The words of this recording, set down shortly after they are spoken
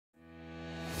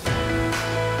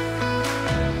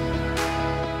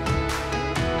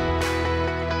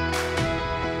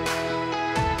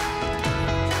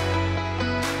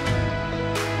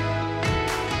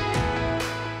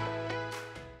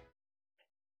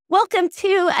Welcome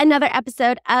to another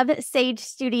episode of Sage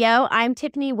Studio. I'm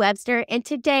Tiffany Webster, and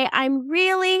today I'm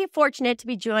really fortunate to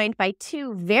be joined by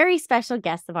two very special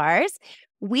guests of ours.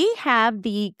 We have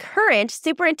the current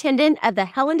superintendent of the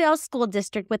Helendale School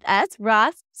District with us,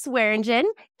 Ross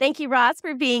Swearingen. Thank you, Ross,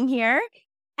 for being here.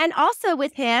 And also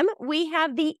with him, we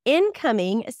have the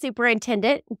incoming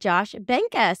superintendent, Josh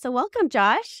Behnke. So welcome,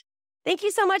 Josh. Thank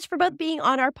you so much for both being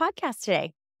on our podcast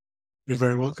today. You're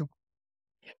very welcome.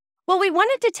 Well, we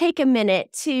wanted to take a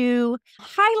minute to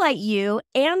highlight you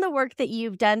and the work that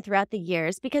you've done throughout the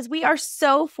years because we are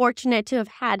so fortunate to have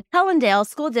had Helendale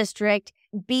School District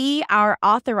be our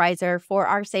authorizer for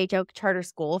our Sageoak Charter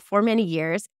School for many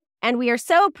years. And we are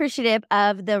so appreciative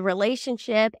of the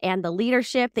relationship and the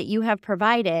leadership that you have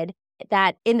provided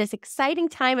that in this exciting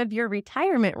time of your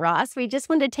retirement, Ross, we just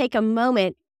wanted to take a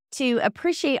moment to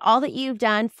appreciate all that you've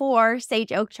done for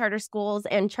Sageoak Charter Schools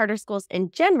and charter schools in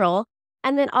general.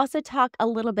 And then also talk a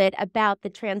little bit about the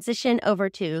transition over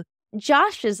to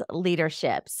Josh's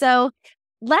leadership. So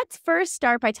let's first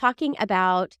start by talking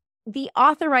about the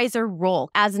authorizer role.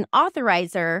 As an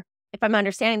authorizer, if I'm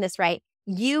understanding this right,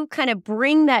 you kind of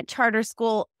bring that charter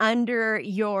school under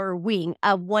your wing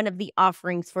of one of the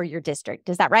offerings for your district.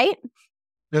 Is that right?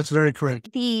 That's very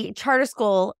correct. The charter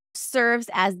school serves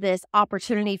as this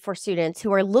opportunity for students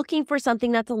who are looking for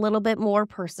something that's a little bit more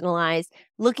personalized,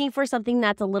 looking for something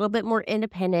that's a little bit more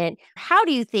independent. How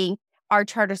do you think our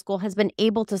charter school has been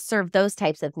able to serve those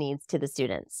types of needs to the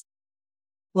students?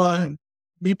 Well,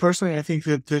 me personally, I think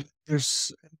that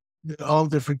there's all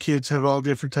different kids have all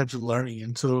different types of learning.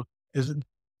 And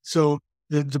so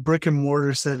the brick and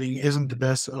mortar setting isn't the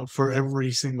best for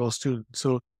every single student.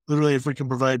 So literally, if we can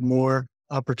provide more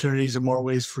opportunities and more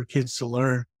ways for kids to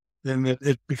learn, then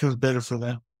it becomes better for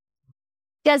them.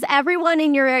 Does everyone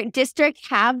in your district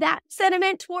have that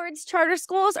sentiment towards charter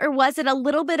schools, or was it a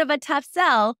little bit of a tough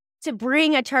sell to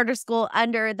bring a charter school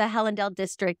under the Helendale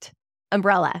District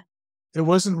umbrella? It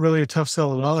wasn't really a tough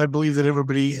sell at all. I believe that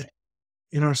everybody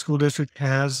in our school district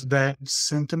has that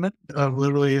sentiment of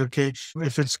literally, okay,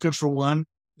 if it's good for one,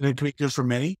 then it can be good for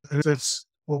many. And that's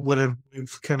what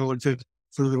we've kind of looked at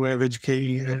for the way of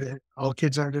educating all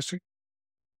kids in our district.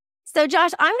 So,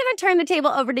 Josh, I'm going to turn the table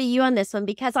over to you on this one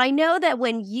because I know that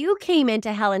when you came into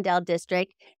Helendale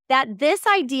District, that this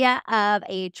idea of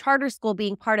a charter school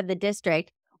being part of the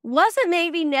district wasn't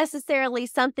maybe necessarily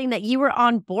something that you were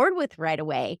on board with right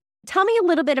away. Tell me a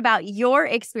little bit about your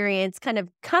experience kind of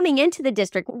coming into the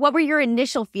district. What were your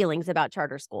initial feelings about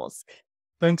charter schools?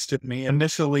 Thanks, Tiffany.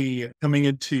 Initially, coming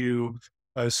into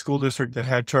a school district that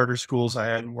had charter schools, I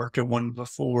hadn't worked at one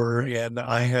before, and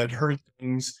I had heard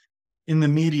things in the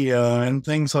media and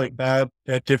things like that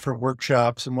at different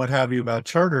workshops and what have you about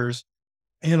charters.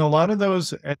 And a lot of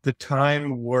those at the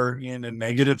time were in a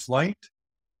negative light.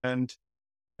 And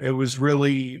it was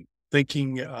really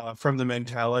thinking from the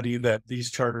mentality that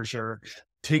these charters are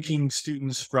taking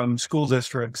students from school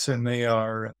districts and they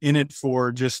are in it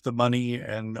for just the money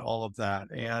and all of that.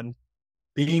 And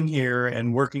being here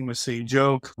and working with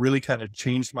sageoak really kind of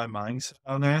changed my mindset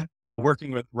on that.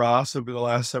 Working with Ross over the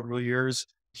last several years,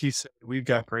 he said, we've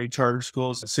got great charter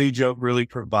schools. sageoak really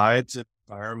provides an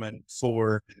environment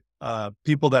for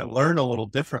people that learn a little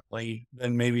differently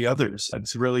than maybe others.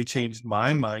 It's really changed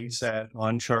my mindset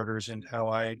on charters and how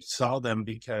I saw them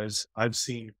because I've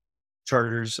seen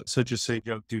charters such as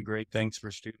sageoak do great things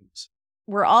for students.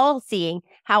 We're all seeing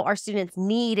how our students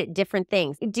need different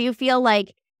things. Do you feel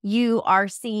like you are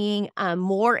seeing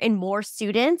more and more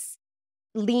students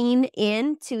lean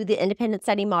into the independent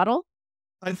study model?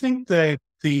 I think that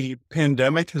the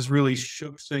pandemic has really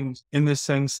shook things in the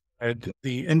sense that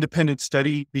the independent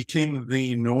study became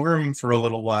the norm for a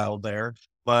little while there.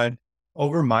 But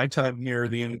over my time here,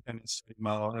 the independent study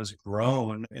model has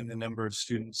grown in the number of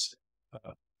students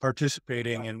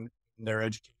participating in their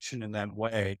education in that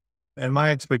way. And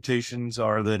my expectations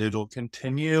are that it'll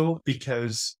continue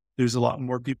because there's a lot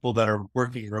more people that are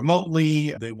working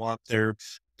remotely. They want their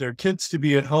kids to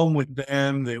be at home with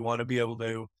them. They want to be able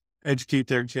to educate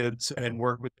their kids and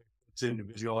work with their kids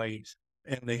individually.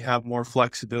 And they have more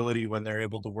flexibility when they're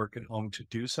able to work at home to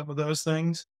do some of those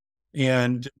things.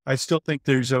 And I still think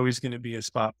there's always going to be a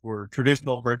spot for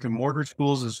traditional brick and mortar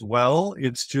schools as well.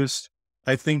 It's just,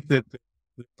 I think that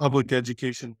the public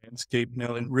education landscape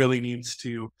now really needs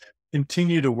to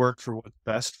continue to work for what's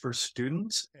best for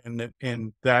students.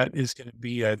 And that is going to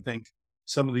be, I think,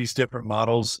 some of these different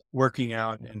models working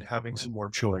out and having some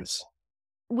more choice.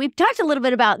 We've talked a little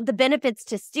bit about the benefits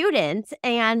to students.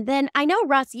 And then I know,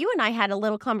 Russ, you and I had a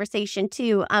little conversation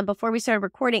too before we started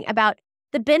recording about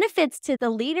the benefits to the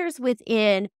leaders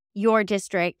within your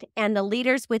district and the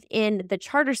leaders within the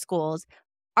charter schools.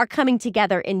 are coming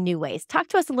together in new ways. Talk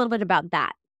to us a little bit about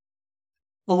that.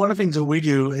 Well, one of the things that we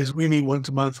do is we meet once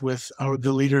a month with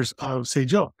the leaders of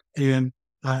sageoak and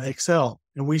Excel,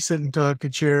 and we sit and talk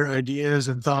and share ideas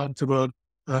and thoughts about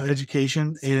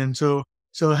education. And so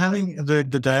having the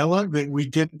dialogue that we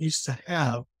didn't used to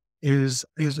have is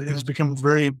has become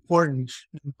very important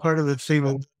and part of the thing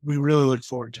that we really look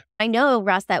forward to. I know,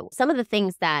 Ross, that some of the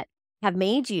things that have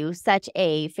made you such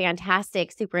a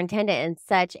fantastic superintendent and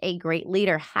such a great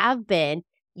leader have been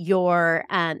your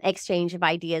exchange of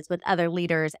ideas with other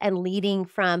leaders and leading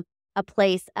from a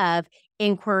place of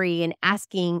inquiry and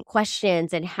asking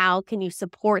questions and how can you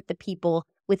support the people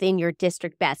within your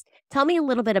district best. Tell me a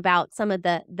little bit about some of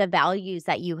the values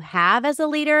that you have as a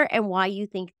leader and why you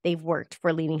think they've worked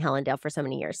for leading Helendale for so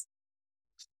many years.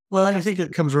 Well, I think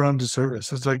it comes around to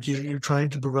service. It's like you're trying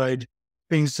to provide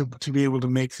things to be able to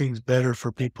make things better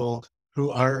for people who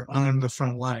are on the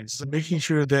front lines. So making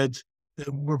sure that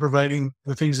we're providing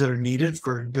the things that are needed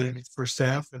for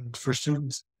staff and for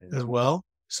students as well,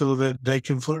 so that they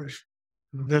can flourish.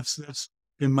 That's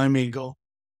been my main goal.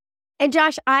 And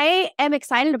Josh, I am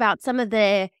excited about some of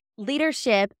the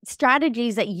leadership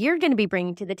strategies that you're going to be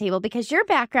bringing to the table because your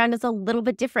background is a little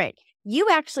bit different. You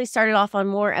actually started off on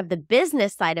more of the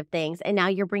business side of things, and now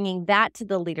you're bringing that to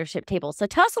the leadership table. So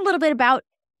tell us a little bit about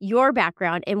your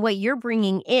background and what you're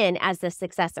bringing in as the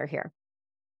successor here.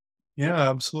 Yeah,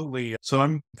 absolutely. So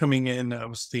I'm coming in, I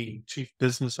was the chief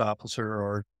business officer,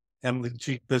 or am the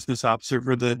chief business officer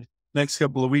for the next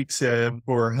couple of weeks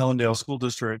for Helendale School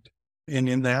District. And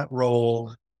in that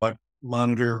role, I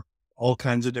monitor all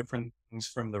kinds of different things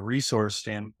from the resource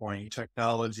standpoint: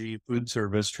 technology, food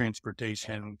service,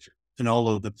 transportation, and all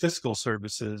of the fiscal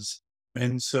services.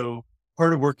 And so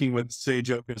part of working with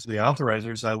sageoak as the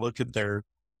authorizers, I look at their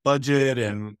budget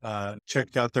and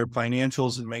check out their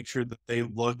financials and make sure that they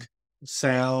look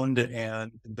sound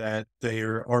and that they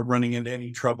aren't running into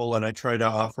any trouble. And I try to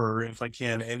offer, if I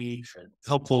can, any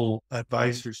helpful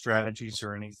advice or strategies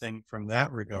or anything from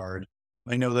that regard.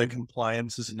 I know that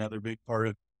compliance is another big part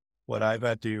of what I've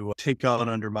had to take on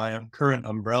under my current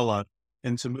umbrella.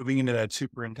 And so moving into that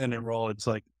superintendent role, it's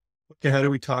like, okay, how do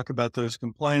we talk about those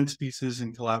compliance pieces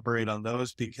and collaborate on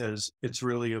those? Because it's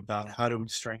really about how do we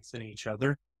strengthen each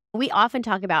other. We often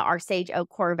talk about our Sage Oak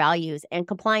core values, and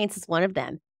compliance is one of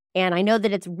them. And I know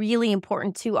that it's really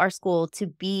important to our school to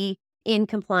be in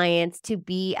compliance, to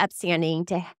be upstanding,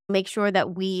 to make sure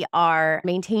that we are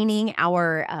maintaining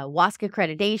our WASC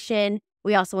accreditation.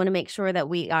 We also want to make sure that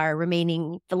we are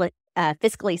remaining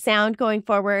fiscally sound going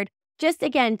forward. Just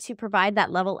again, to provide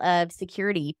that level of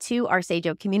security to our Sage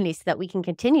Oak community so that we can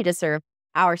continue to serve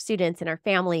our students and our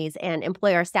families and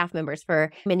employ our staff members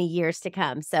for many years to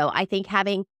come. So I think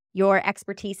having your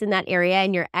expertise in that area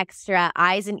and your extra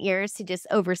eyes and ears to just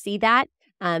oversee that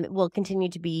will continue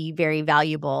to be very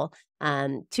valuable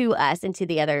to us and to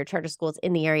the other charter schools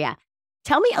in the area.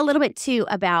 Tell me a little bit too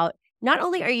about, not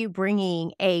only are you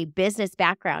bringing a business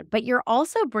background, but you're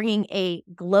also bringing a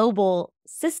global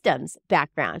systems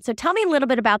background. So tell me a little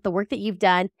bit about the work that you've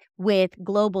done with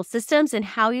global systems and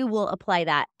how you will apply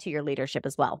that to your leadership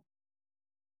as well.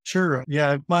 Sure.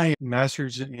 Yeah, my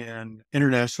master's in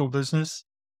international business.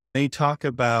 They talk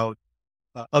about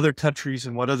other countries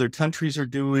and what other countries are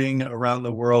doing around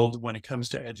the world when it comes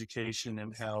to education,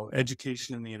 and how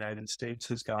education in the United States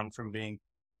has gone from being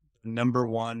number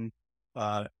one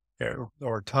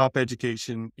or top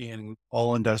education in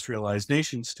all industrialized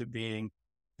nations to being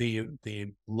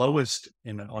the lowest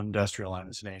in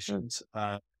industrialized nations.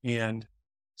 And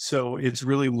so it's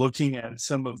really looking at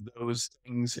some of those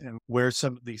things and where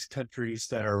some of these countries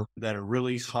that are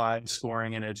really high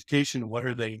scoring in education, what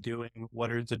are they doing?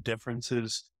 What are the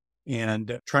differences?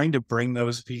 And trying to bring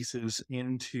those pieces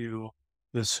into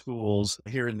the schools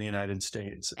here in the United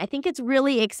States. I think it's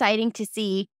really exciting to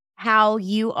see how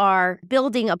you are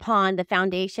building upon the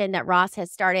foundation that Ross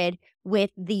has started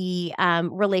with the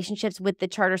relationships with the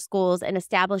charter schools and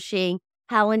establishing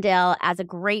Helendale as a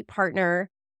great partner.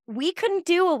 We couldn't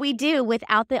do what we do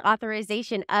without the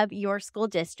authorization of your school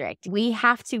district. We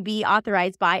have to be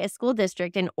authorized by a school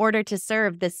district in order to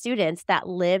serve the students that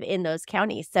live in those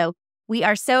counties. So we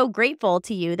are so grateful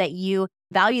to you that you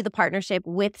value the partnership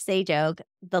with Sage Oak,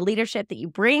 the leadership that you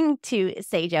bring to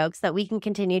Sage Oak, so that we can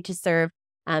continue to serve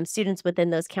students within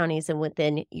those counties and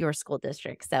within your school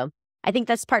district. So I think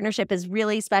this partnership is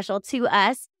really special to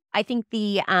us. I think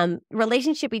the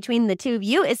relationship between the two of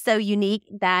you is so unique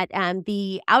that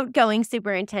the outgoing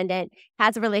superintendent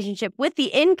has a relationship with the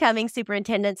incoming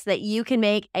superintendent so that you can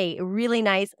make a really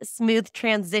nice, smooth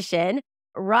transition.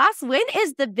 Ross, when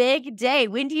is the big day?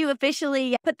 When do you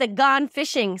officially put the gone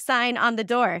fishing sign on the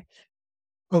door?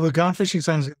 Well, the gone fishing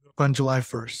sign is up on July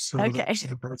 1st. So Okay.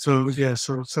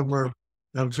 so somewhere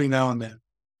between now and then.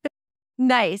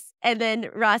 Nice. And then,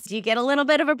 Ross, do you get a little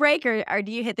bit of a break or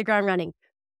do you hit the ground running?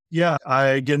 Yeah,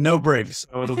 I get no breaks,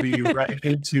 so it'll be right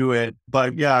into it.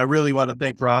 But yeah, I really want to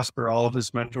thank Ross for all of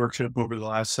his mentorship over the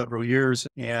last several years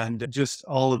and just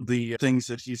all of the things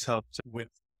that he's helped with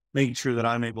making sure that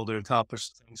I'm able to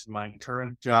accomplish things in my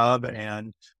current job.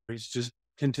 And he's just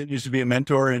continues to be a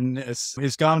mentor. And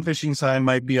his gone fishing sign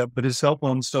might be up, but his cell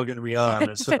phone's still going to be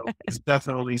on. So he's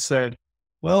definitely said,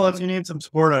 well, if you need some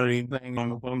support on anything,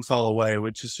 I'm a phone call away,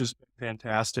 which is just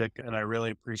fantastic. And I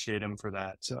really appreciate him for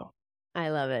that. So. I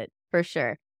love it, for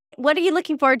sure. What are you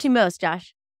looking forward to most,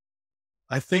 Josh?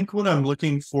 I think what I'm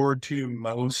looking forward to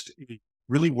most is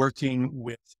really working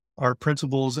with our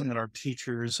principals and our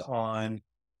teachers on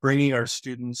bringing our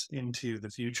students into the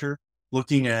future,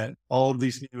 looking at all of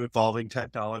these new evolving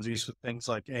technologies with things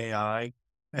like AI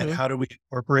and how do we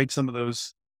incorporate some of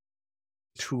those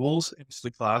tools into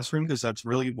the classroom, because that's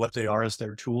really what they are, as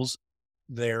their tools.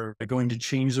 They're going to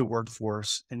change the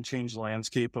workforce and change the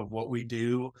landscape of what we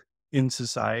do in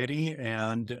society.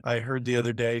 And I heard the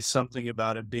other day something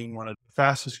about it being one of the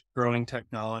fastest growing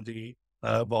technology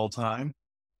of all time.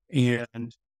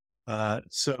 And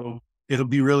so it'll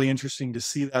be really interesting to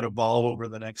see that evolve over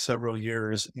the next several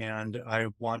years. And I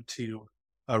want to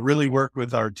really work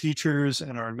with our teachers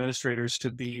and our administrators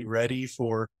to be ready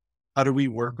for how do we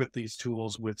work with these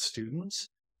tools with students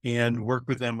and work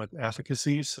with them with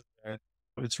efficacy. So that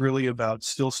it's really about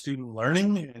still student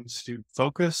learning and student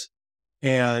focus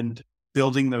and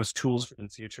building those tools for the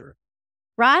future.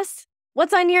 Ross,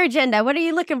 what's on your agenda? What are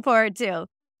you looking forward to?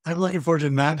 I'm looking forward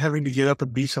to not having to get up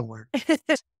and be somewhere.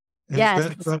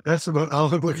 Yes. That's about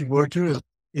all I'm looking forward to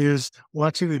is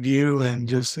watching the view and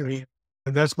just,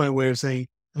 that's my way of saying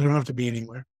I don't have to be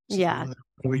anywhere. So Yeah.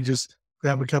 we just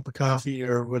grab a cup of coffee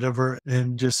or whatever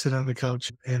and just sit on the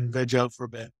couch and veg out for a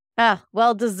bit. Ah,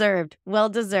 well deserved. Well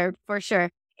deserved, for sure.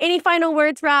 Any final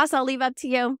words, Ross? I'll leave up to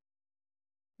you.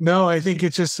 No, I think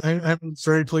it's just, I'm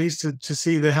very pleased to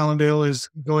see that Helendale is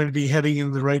going to be heading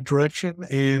in the right direction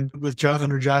and with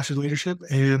under Josh's leadership.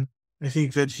 And I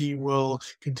think that he will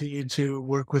continue to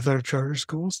work with our charter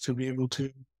schools to be able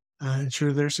to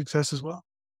ensure their success as well.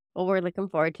 Well, we're looking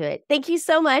forward to it. Thank you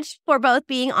so much for both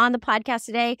being on the podcast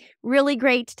today. Really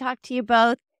great to talk to you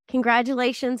both.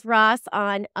 Congratulations, Ross,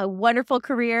 on a wonderful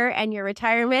career and your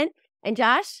retirement. And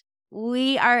Josh,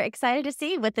 we are excited to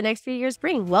see what the next few years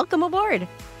bring. Welcome aboard.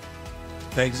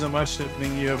 Thanks so much,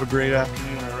 Tiffany. You have a great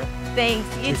afternoon. All right.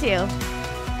 Thanks. You too.